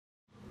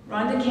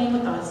Rhonda came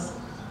with us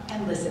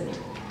and listened.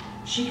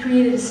 She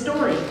created a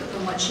story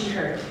from what she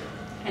heard,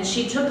 and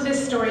she took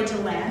this story to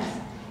Lance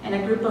and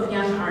a group of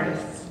young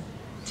artists.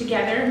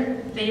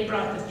 Together, they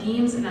brought the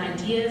themes and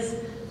ideas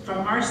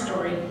from our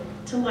story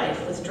to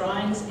life with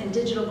drawings and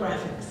digital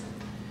graphics.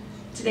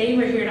 Today,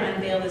 we're here to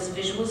unveil this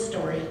visual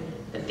story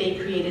that they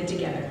created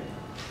together.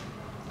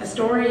 A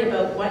story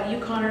about what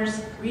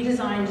Yukoners'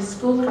 redesigned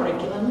school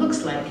curriculum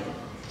looks like,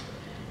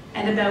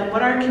 and about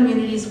what our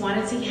communities want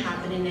to see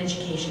happen in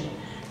education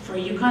for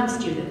Yukon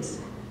students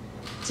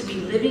to be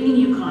living in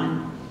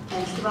Yukon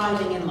and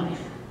thriving in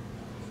life.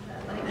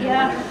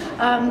 Yeah,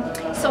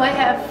 so I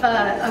have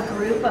a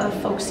group of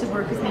folks who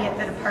work with me at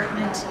the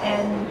department,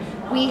 and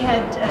we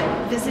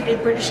had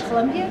visited British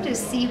Columbia to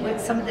see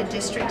what some of the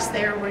districts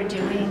there were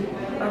doing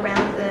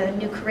around the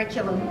new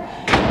curriculum.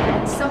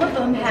 And some of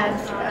them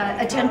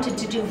had attempted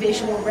to do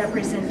visual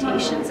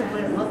representations of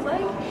what it looked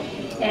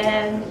like.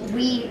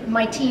 And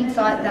my team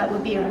thought that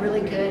would be a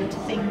really good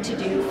thing to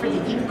do for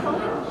the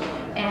Yukon.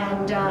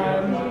 And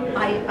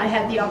I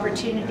had the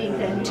opportunity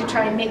then to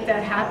try and make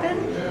that happen.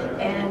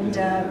 And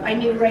I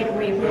knew right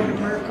away Rhoda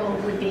Merkel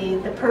would be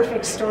the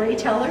perfect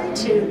storyteller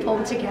to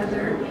pull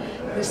together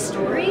the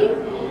story.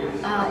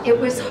 It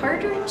was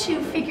harder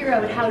to figure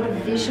out how to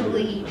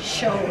visually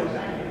show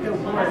the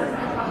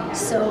work.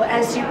 So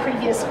as your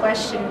previous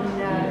question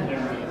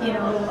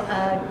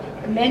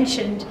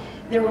mentioned,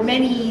 there were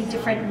many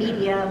different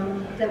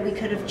medium that we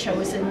could have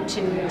chosen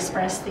to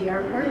express the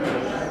artwork,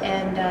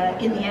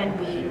 and in the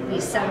end we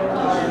settled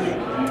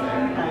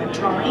on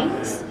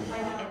drawings.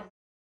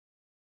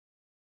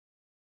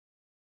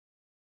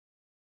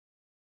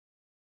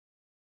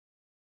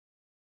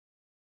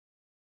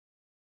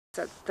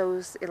 So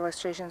those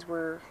illustrations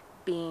were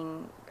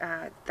being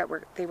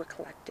they were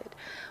collected.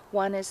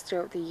 One is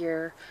throughout the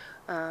year,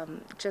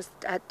 just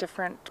at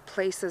different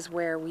places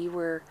where we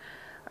were.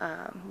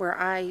 Where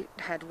I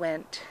had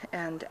went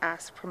and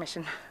asked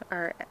permission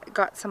or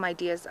got some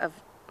ideas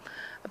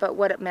about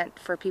what it meant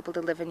for people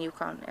to live in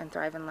Yukon and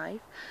thrive in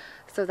life.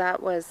 So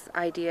that was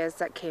ideas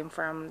that came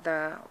from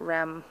the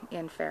REM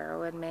in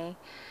Faro in May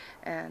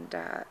and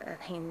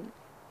Hain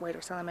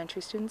Whitehorse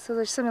Elementary students. So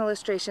there's some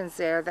illustrations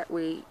there that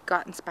we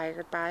got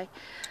inspired by.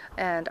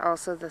 And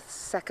also the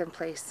second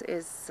place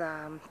is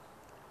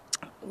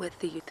with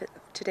the youth of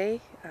today,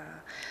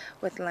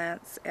 with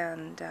Lance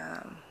and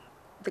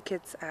the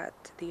kids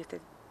at the Youth of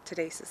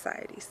Today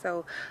Society.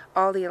 So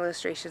all the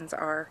illustrations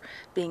are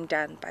being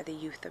done by the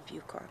youth of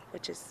Yukon,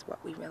 which is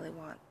what we really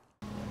want.